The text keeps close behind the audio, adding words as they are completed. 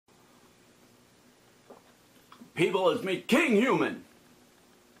people, it's me, Kinghuman.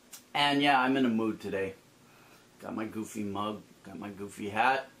 And yeah, I'm in a mood today. Got my goofy mug, got my goofy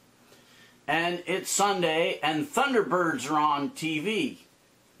hat. And it's Sunday, and Thunderbirds are on TV.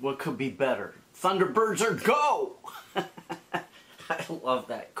 What could be better? Thunderbirds are go! I love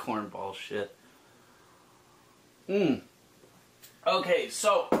that cornball shit. Okay,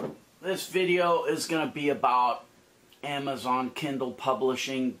 so this video is going to be about Amazon Kindle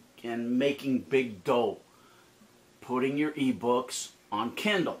publishing and making big dough. Putting your ebooks on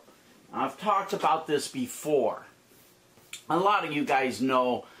Kindle. I've talked about this before. A lot of you guys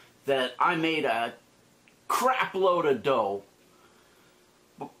know that I made a crap load of dough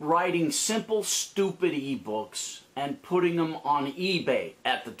writing simple, stupid ebooks and putting them on eBay.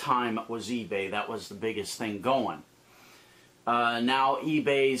 At the time it was eBay. That was the biggest thing going. Now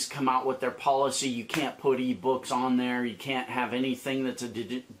eBay's come out with their policy. You can't put ebooks on there. You can't have anything that's a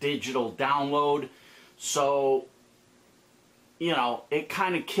digital download. So, you know, it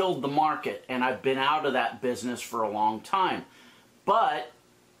kind of killed the market, and I've been out of that business for a long time. But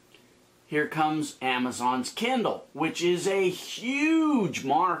here comes Amazon's Kindle, which is a huge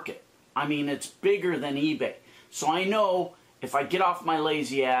market. I mean, it's bigger than eBay. So I know if I get off my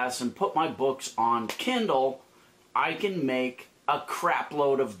lazy ass and put my books on Kindle, I can make a crap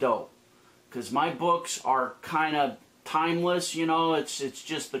load of dough. Because my books are kind of timeless, you know, it's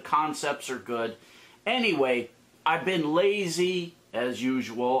just the concepts are good. Anyway, I've been lazy as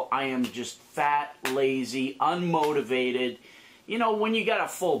usual. I am just fat, lazy, unmotivated. You know, when you got a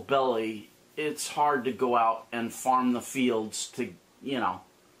full belly, it's hard to go out and farm the fields to, you know,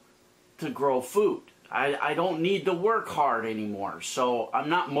 to grow food. I don't need to work hard anymore, so I'm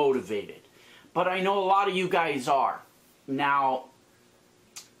not motivated. But I know a lot of you guys are. Now,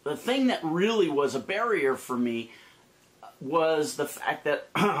 the thing that really was a barrier for me was the fact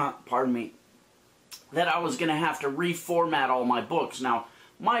that, pardon me, that I was going to have to reformat all my books. Now,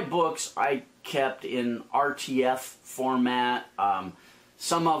 my books I kept in RTF format.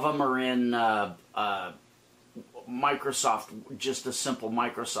 Some of them are in Microsoft, just a simple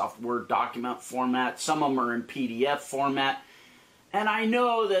Microsoft Word document format. Some of them are in PDF format. And I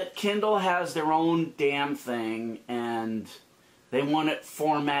know that Kindle has their own damn thing, and they want it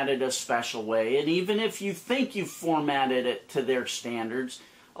formatted a special way. And even if you think you formatted it to their standards,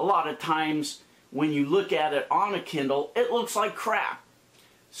 a lot of times when you look at it on a Kindle, it looks like crap.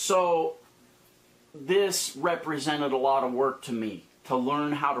 So this represented a lot of work to me, to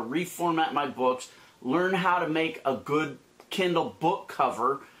learn how to reformat my books, learn how to make a good Kindle book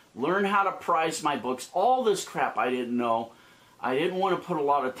cover, learn how to price my books, all this crap I didn't know. I didn't want to put a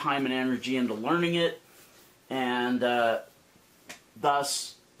lot of time and energy into learning it, and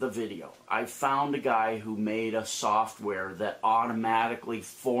thus the video. I found a guy who made a software that automatically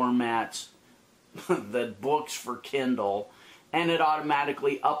formats the books for Kindle, and it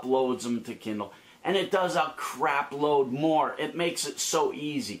automatically uploads them to Kindle, and it does a crap load more. It makes it so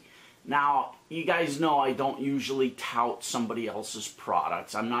easy. Now, you guys know I don't usually tout somebody else's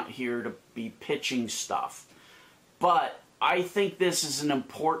products. I'm not here to be pitching stuff, but I think this is an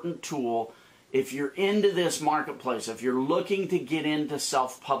important tool if you're into this marketplace, if you're looking to get into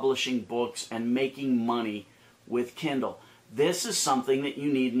self-publishing books and making money with Kindle. This is something that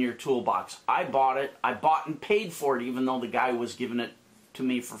you need in your toolbox. I bought it. I bought and paid for it, even though the guy was giving it to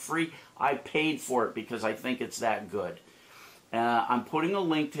me for free. I paid for it because I think it's that good. I'm putting a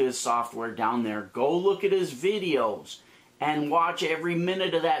link to his software down there. Go look at his videos and watch every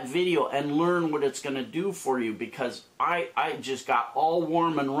minute of that video and learn what it's going to do for you, because I just got all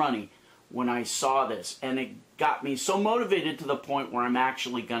warm and runny when I saw this, and it got me so motivated to the point where I'm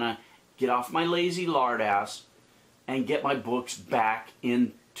actually going to get off my lazy lard ass and get my books back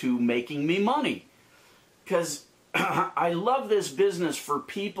into making me money. Because I love this business for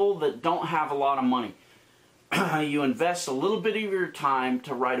people that don't have a lot of money. You invest a little bit of your time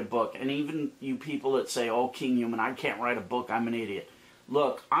to write a book. And even you people that say, oh, Kinghuman, I can't write a book, I'm an idiot.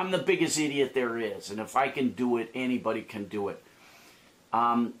 Look, I'm the biggest idiot there is. And if I can do it, anybody can do it.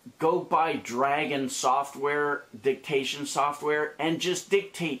 Go buy Dragon software, dictation software, and just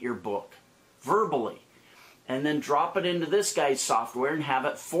dictate your book verbally. And then drop it into this guy's software and have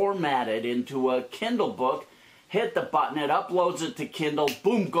it formatted into a Kindle book. Hit the button, it uploads it to Kindle,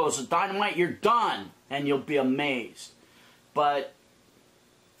 boom goes the dynamite, you're done. And you'll be amazed. But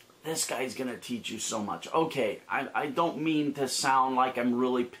this guy's going to teach you so much. Okay, I don't mean to sound like I'm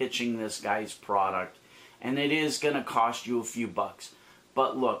really pitching this guy's product. And it is going to cost you a few bucks.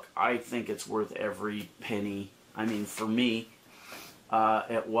 But look, I think it's worth every penny. I mean, for me,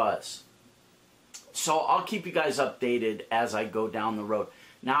 it was. So I'll keep you guys updated as I go down the road.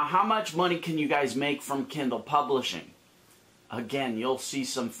 Now, how much money can you guys make from Kindle publishing? Again, you'll see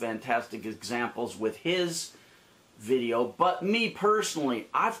some fantastic examples with his video, but me personally,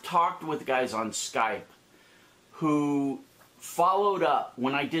 I've talked with guys on Skype who followed up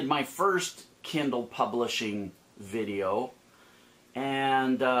when I did my first Kindle publishing video,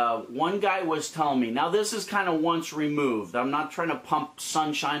 and one guy was telling me, now this is kind of once removed, I'm not trying to pump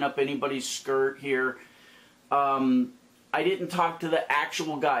sunshine up anybody's skirt here, I didn't talk to the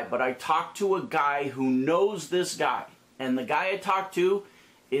actual guy, but I talked to a guy who knows this guy, and the guy I talked to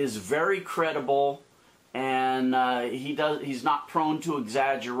is very credible, and he's not prone to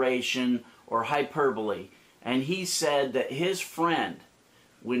exaggeration or hyperbole. And he said that his friend,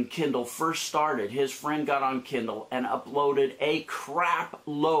 when Kindle first started, his friend got on Kindle and uploaded a crap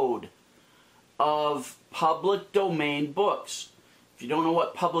load of public domain books. If you don't know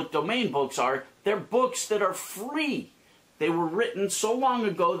what public domain books are, they're books that are free. They were written so long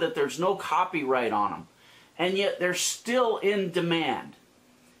ago that there's no copyright on them. And yet they're still in demand.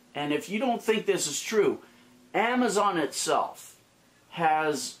 And if you don't think this is true, Amazon itself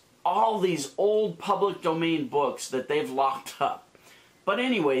has all these old public domain books that they've locked up. But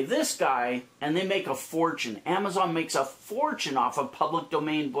anyway, this guy, and they make a fortune. Amazon makes a fortune off of public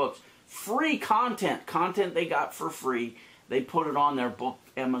domain books. Free content they got for free. They put it on their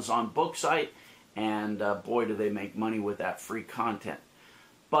Amazon book site, and boy, do they make money with that free content.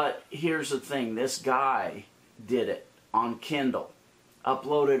 But here's the thing, this guy did it on Kindle,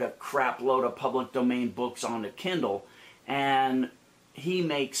 uploaded a crap load of public domain books onto Kindle, and he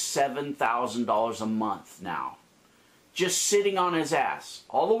makes $7,000 a month now, just sitting on his ass.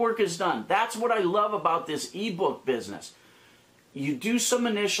 All the work is done. That's what I love about this ebook business. You do some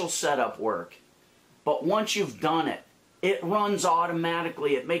initial setup work, but once you've done it, it runs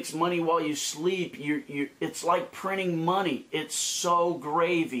automatically. It makes money while you sleep. It's like printing money. It's so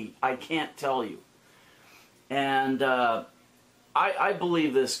gravy, I can't tell you. And I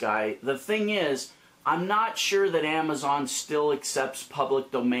believe this guy. The thing is, I'm not sure that Amazon still accepts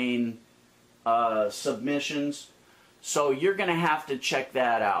public domain submissions. So you're going to have to check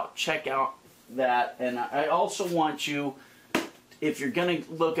that out. Check out that. And I also want you, if you're going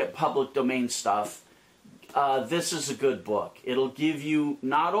to look at public domain stuff, this is a good book. It'll give you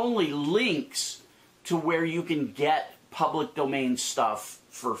not only links to where you can get public domain stuff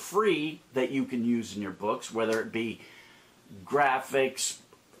for free that you can use in your books, whether it be graphics,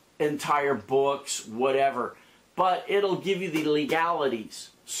 entire books, whatever. But it'll give you the legalities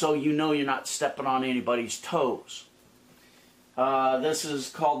so you know you're not stepping on anybody's toes. This is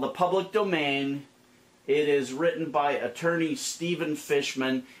called The Public Domain. It is written by attorney Stephen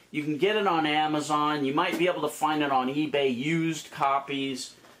Fishman. You can get it on Amazon. You might be able to find it on eBay, used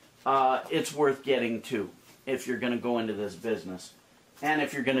copies. It's worth getting too if you're going to go into this business and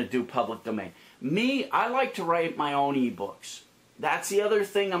if you're going to do public domain. Me, I like to write my own ebooks. That's the other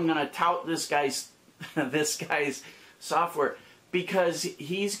thing I'm going to tout this guy's software, because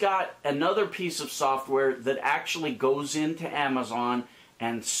he's got another piece of software that actually goes into Amazon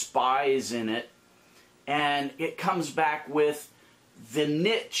and spies in it, and it comes back with the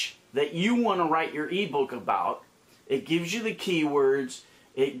niche that you want to write your ebook about. It gives you the keywords,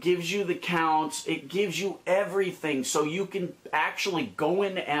 it gives you the counts, it gives you everything, so you can actually go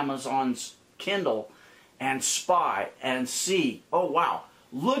into Amazon's Kindle and spy and see, oh wow,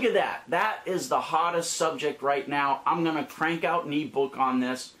 look at that. That is the hottest subject right now. I'm going to crank out an ebook on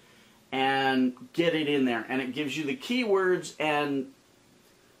this and get it in there. And it gives you the keywords and,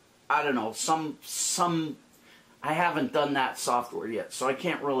 I don't know, some I haven't done that software yet, so I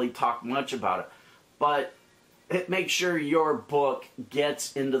can't really talk much about it. But it makes sure your book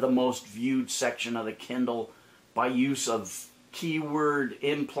gets into the most viewed section of the Kindle by use of keyword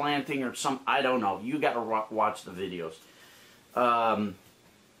implanting or some, I don't know. You got to watch the videos.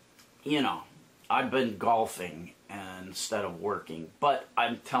 You know, I've been golfing instead of working, but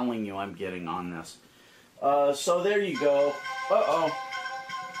I'm telling you, I'm getting on this. So there you go. Uh-oh.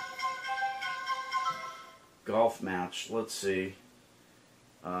 Golf match. Let's see.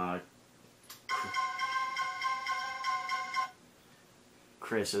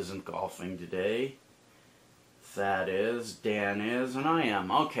 Chris isn't golfing today. Thad is, Dan is, and I am.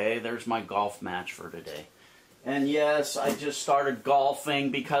 Okay, there's my golf match for today. And yes, I just started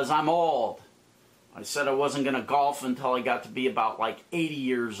golfing because I'm old. I said I wasn't going to golf until I got to be about like 80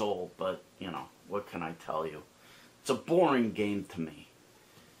 years old, but, you know, what can I tell you? It's a boring game to me.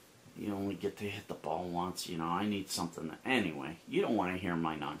 You only get to hit the ball once, you know, I need something that, anyway, you don't want to hear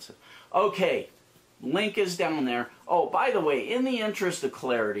my nonsense. Okay, link is down there. Oh, by the way, in the interest of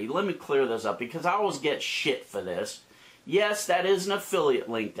clarity, let me clear this up, because I always get shit for this. Yes, that is an affiliate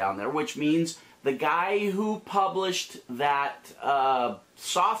link down there, which means the guy who published that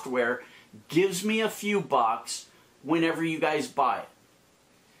software gives me a few bucks whenever you guys buy it.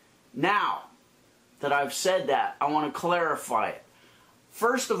 Now that I've said that, I want to clarify it.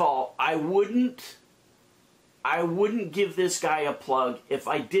 First of all, I wouldn't give this guy a plug if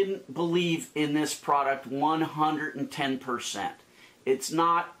I didn't believe in this product 110%. It's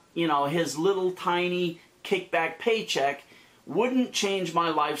not, you know, his little tiny kickback paycheck wouldn't change my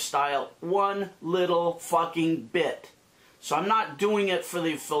lifestyle one little fucking bit. So I'm not doing it for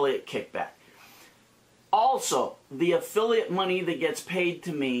the affiliate kickback. Also, the affiliate money that gets paid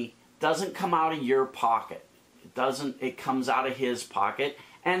to me doesn't come out of your pocket. It comes out of his pocket.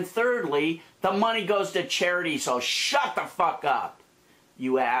 And thirdly, the money goes to charity, so shut the fuck up,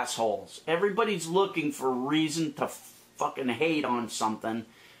 you assholes. Everybody's looking for a reason to fucking hate on something.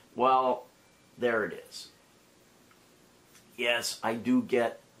 Well, there it is. Yes, I do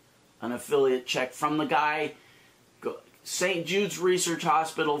get an affiliate check from the guy. St. Jude's Research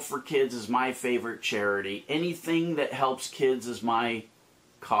Hospital for Kids is my favorite charity. Anything that helps kids is my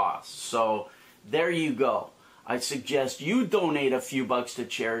cause. So there you go. I suggest you donate a few bucks to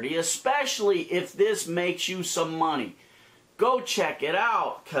charity, especially if this makes you some money. Go check it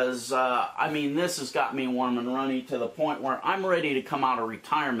out, because, I mean, this has got me warm and runny to the point where I'm ready to come out of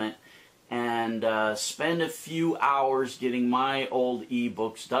retirement and spend a few hours getting my old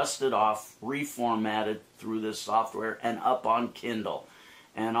ebooks dusted off, reformatted through this software, and up on Kindle.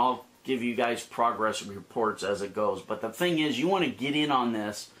 And I'll give you guys progress reports as it goes. But the thing is, you want to get in on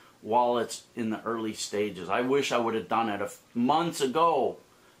this while it's in the early stages. I wish I would have done it months ago,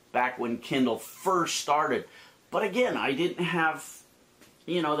 back when Kindle first started. But again, I didn't have,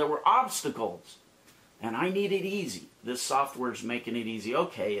 you know, there were obstacles. And I need it easy. This software's making it easy.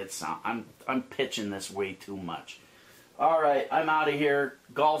 Okay, I'm pitching this way too much. All right, I'm out of here.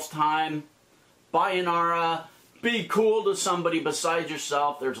 Golf time. Bayonara. Be cool to somebody besides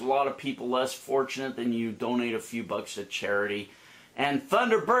yourself. There's a lot of people less fortunate than you. Donate a few bucks to charity. And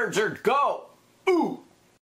Thunderbirds are go! Ooh!